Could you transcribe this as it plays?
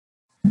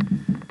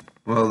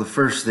Well, the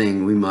first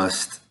thing we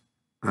must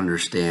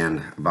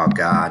understand about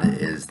God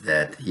is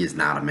that He is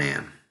not a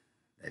man,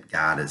 that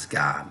God is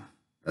God.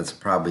 That's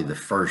probably the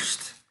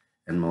first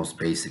and most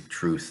basic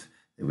truth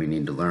that we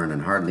need to learn,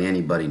 and hardly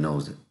anybody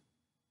knows it.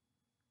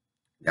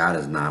 God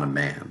is not a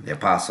man. The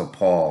Apostle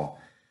Paul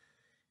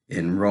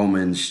in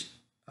Romans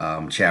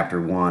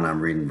chapter 1,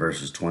 I'm reading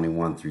verses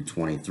 21 through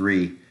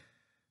 23.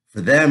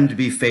 For them to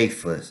be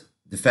faithless,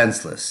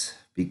 defenseless,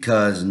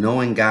 because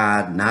knowing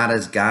God not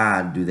as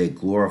God do they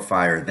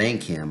glorify or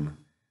thank him,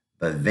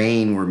 but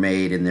vain were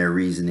made in their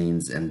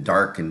reasonings and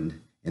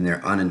darkened in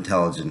their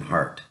unintelligent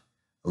heart.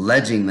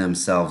 Alleging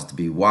themselves to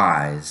be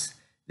wise,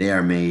 they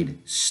are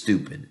made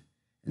stupid,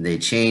 and they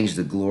change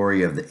the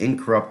glory of the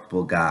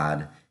incorruptible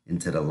God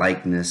into the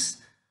likeness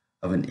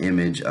of an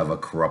image of a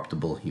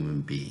corruptible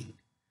human being.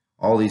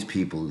 All these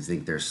people who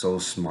think they're so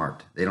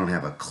smart, they don't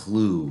have a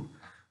clue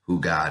who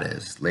God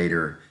is.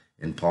 Later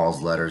in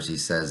Paul's letters, he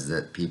says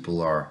that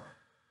people are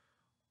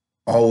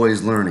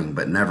always learning,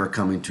 but never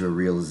coming to a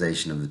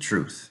realization of the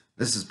truth.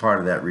 This is part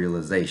of that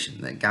realization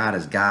that God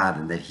is God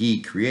and that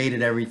he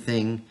created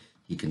everything,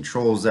 he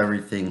controls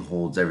everything,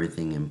 holds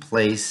everything in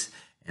place,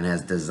 and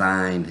has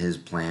designed his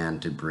plan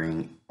to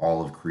bring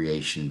all of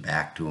creation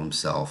back to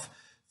himself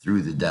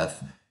through the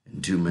death,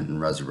 entombment,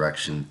 and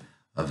resurrection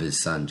of his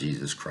son,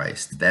 Jesus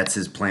Christ. That's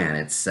his plan.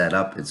 It's set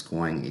up. It's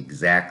going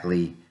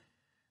exactly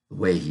the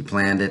way he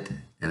planned it,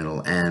 and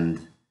it'll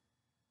end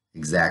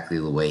exactly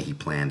the way he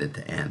planned it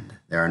to end.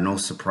 There are no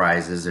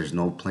surprises. There's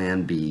no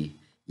plan B.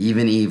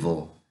 Even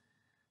evil,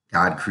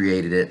 God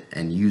created it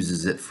and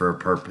uses it for a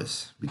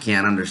purpose. We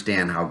can't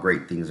understand how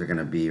great things are going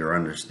to be or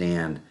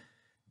understand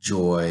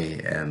joy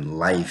and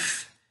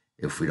life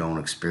if we don't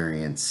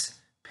experience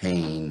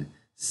pain,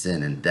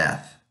 sin, and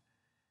death.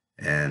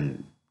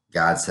 And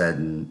God said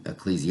in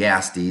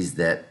Ecclesiastes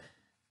that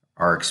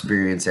our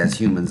experience as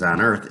humans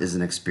on earth is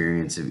an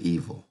experience of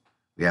evil.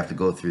 We have to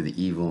go through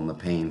the evil and the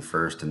pain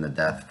first and the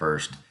death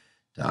first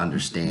to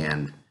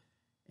understand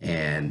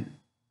and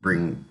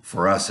bring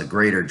for us a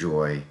greater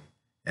joy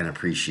and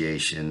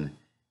appreciation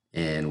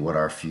in what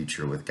our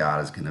future with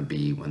God is going to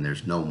be when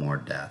there's no more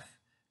death,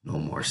 no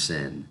more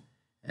sin,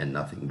 and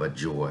nothing but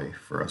joy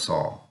for us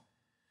all.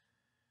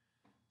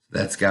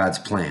 That's God's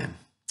plan.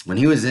 When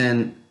he was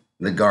in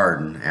the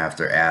garden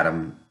after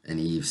Adam and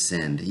Eve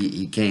sinned,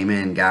 he came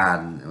in,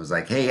 God, and it was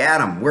like, hey,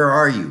 Adam, where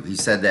are you? He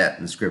said that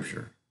in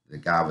scripture,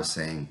 that God was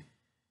saying,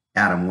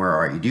 Adam, where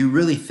are you? Do you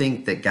really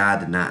think that God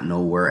did not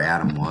know where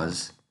Adam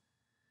was?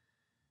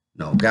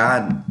 No,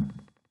 God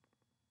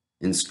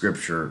in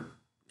scripture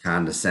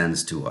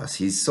condescends to us.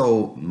 He's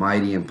so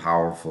mighty and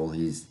powerful.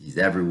 He's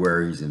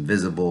everywhere. He's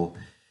invisible.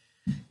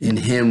 In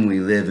him we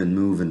live and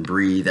move and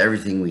breathe.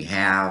 Everything we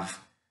have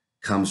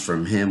comes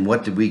from him.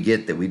 What did we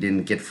get that we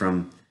didn't get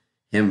from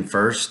him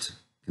first,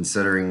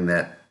 considering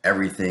that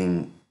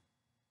everything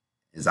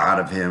is out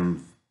of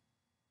him,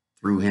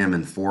 through him,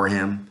 and for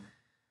him?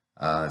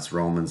 It's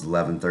Romans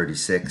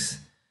 11:36.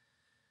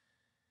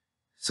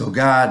 So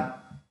God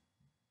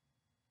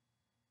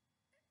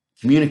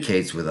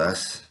communicates with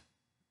us.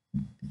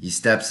 He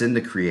steps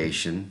into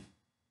creation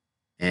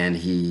and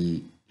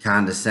he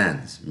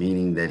condescends,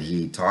 meaning that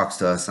he talks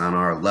to us on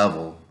our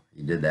level.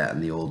 He did that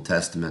in the Old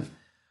Testament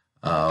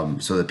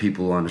so that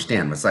people will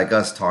understand. It's like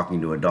us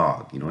talking to a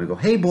dog. You know, we go,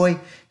 hey boy,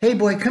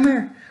 come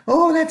here.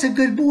 Oh, that's a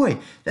good boy.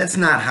 That's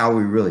not how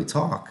we really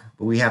talk,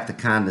 but we have to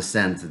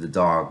condescend to the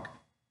dog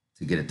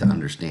to get it to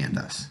understand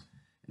us.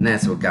 And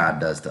that's what God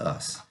does to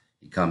us.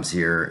 He comes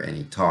here and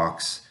he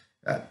talks.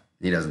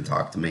 He doesn't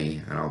talk to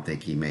me. I don't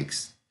think he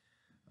makes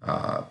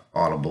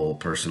audible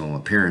personal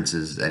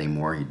appearances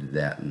anymore. He did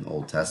that in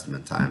Old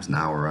Testament times.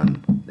 Now we're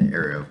on the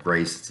area of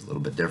grace. It's a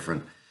little bit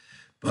different.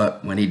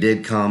 But when he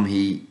did come,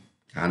 he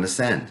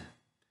condescended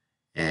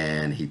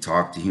and he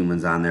talked to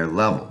humans on their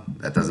level.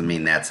 That doesn't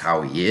mean that's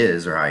how he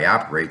is or how he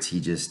operates. He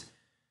just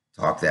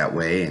talked that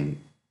way and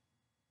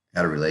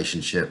had a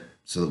relationship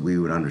so that we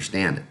would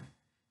understand it.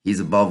 He's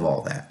above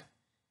all that.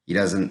 He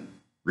doesn't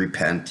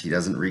repent. He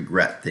doesn't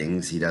regret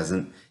things. He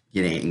doesn't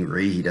get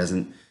angry. He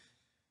doesn't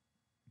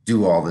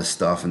do all this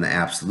stuff in the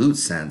absolute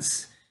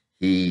sense.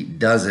 He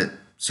does it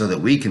so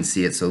that we can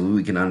see it, so that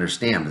we can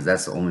understand, because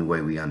that's the only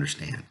way we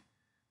understand.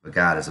 But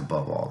God is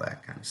above all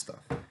that kind of stuff.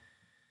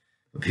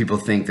 But people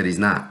think that he's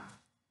not.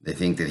 They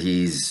think that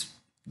he's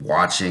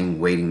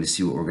watching, waiting to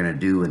see what we're going to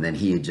do, and then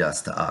he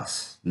adjusts to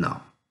us. No,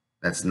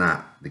 that's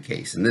not the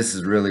case. And this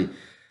is really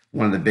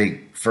one of the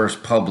big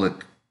first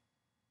public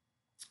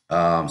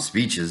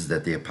speeches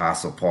that the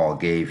Apostle Paul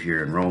gave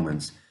here in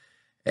Romans.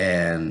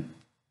 And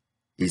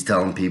he's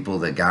telling people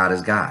that God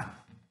is God.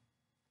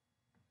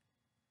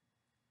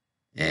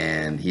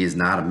 And he is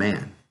not a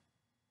man.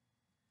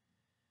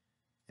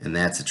 And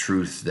that's a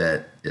truth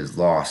that is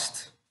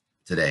lost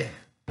today,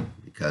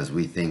 because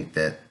we think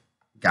that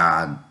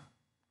God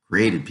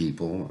created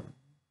people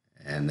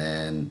and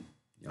then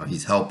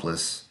he's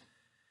helpless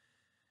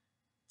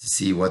to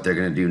see what they're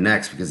going to do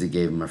next because he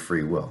gave them a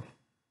free will.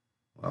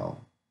 Well,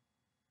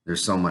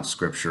 there's so much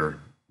scripture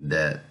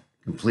that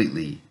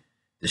completely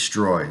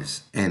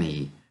destroys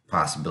any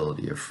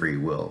possibility of free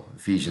will.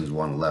 Ephesians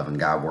 1:11,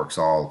 God works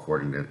all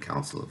according to the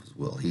counsel of his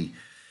will.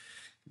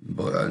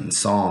 In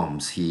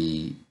Psalms,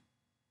 he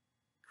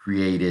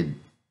created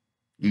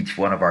each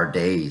one of our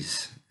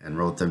days and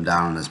wrote them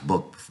down in his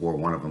book before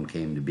one of them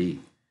came to be.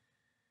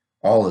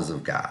 All is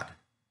of God.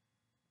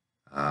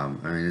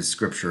 It's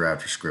scripture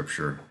after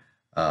scripture.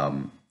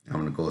 I'm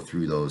going to go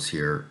through those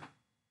here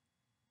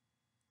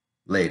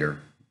later,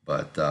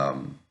 but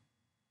the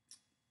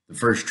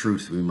first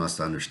truth we must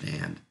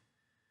understand,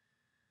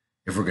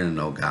 if we're going to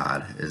know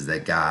God, is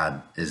that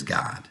God is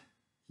God.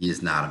 He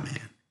is not a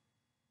man.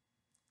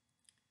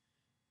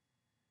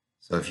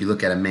 So if you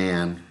look at a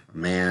man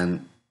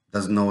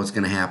doesn't know what's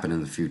going to happen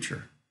in the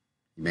future.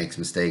 He makes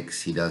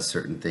mistakes. He does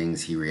certain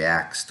things. He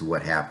reacts to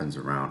what happens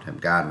around him.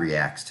 God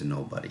reacts to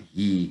nobody.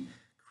 He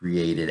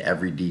created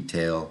every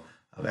detail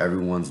of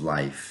everyone's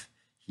life.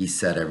 He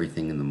set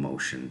everything in the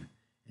motion,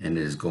 and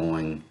it is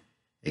going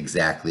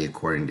exactly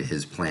according to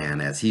his plan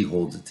as he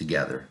holds it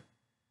together.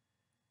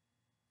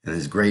 And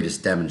his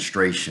greatest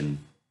demonstration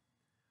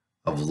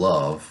of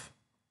love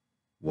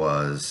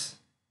was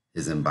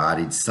his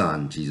embodied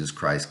son, Jesus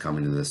Christ,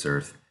 coming to this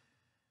earth,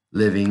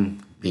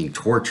 living, being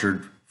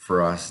tortured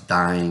for us,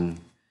 dying,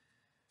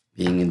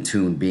 being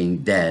entombed, being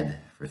dead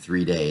for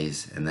 3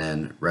 days, and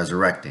then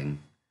resurrecting,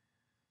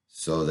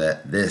 so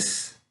that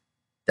this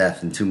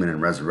death, entombment,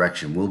 and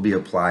resurrection will be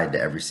applied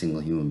to every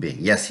single human being.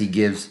 Yes, he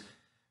gives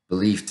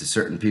belief to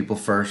certain people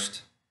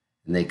first,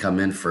 and they come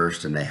in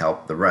first, and they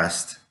help the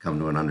rest come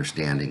to an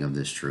understanding of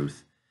this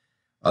truth.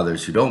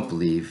 Others who don't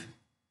believe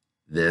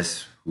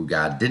this, who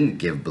God didn't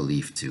give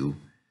belief to,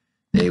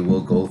 they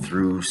will go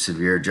through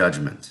severe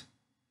judgment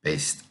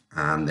based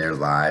on their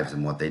lives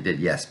and what they did.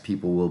 Yes,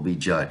 people will be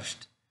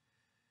judged.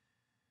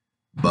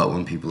 But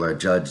when people are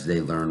judged, they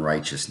learn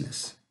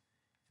righteousness.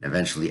 And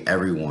eventually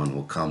everyone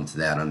will come to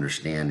that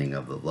understanding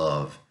of the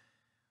love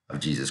of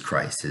Jesus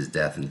Christ, his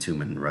death,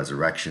 entombment, and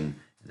resurrection.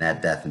 And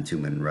that death,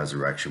 entombment, and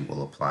resurrection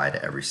will apply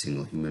to every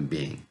single human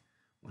being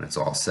when it's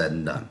all said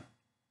and done.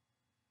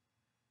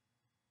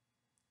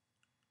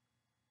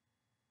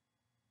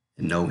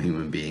 And no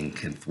human being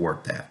can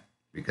thwart that,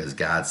 because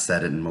God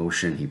set it in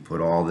motion. He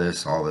put all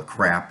this, all the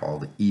crap, all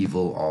the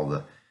evil, all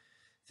the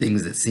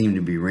things that seem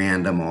to be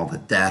random, all the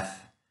death,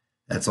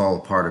 that's all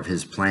a part of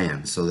his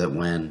plan, so that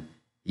when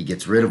he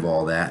gets rid of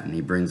all that and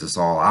he brings us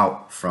all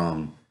out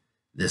from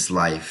this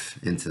life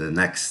into the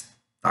next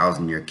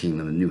 1,000-year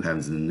kingdom, the new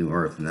heavens and the new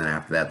earth, and then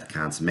after that, the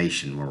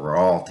consummation, where we're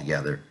all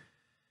together,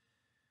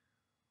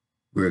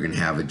 we're going to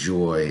have a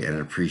joy and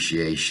an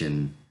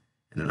appreciation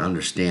and an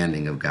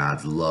understanding of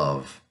God's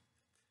love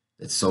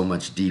that's so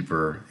much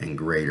deeper and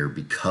greater,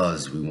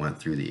 because we went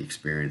through the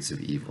experience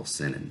of evil,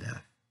 sin, and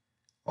death.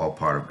 All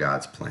part of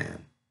God's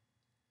plan.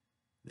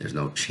 There's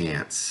no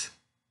chance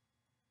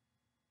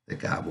that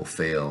God will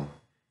fail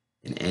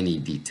in any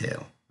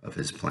detail of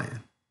his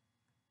plan.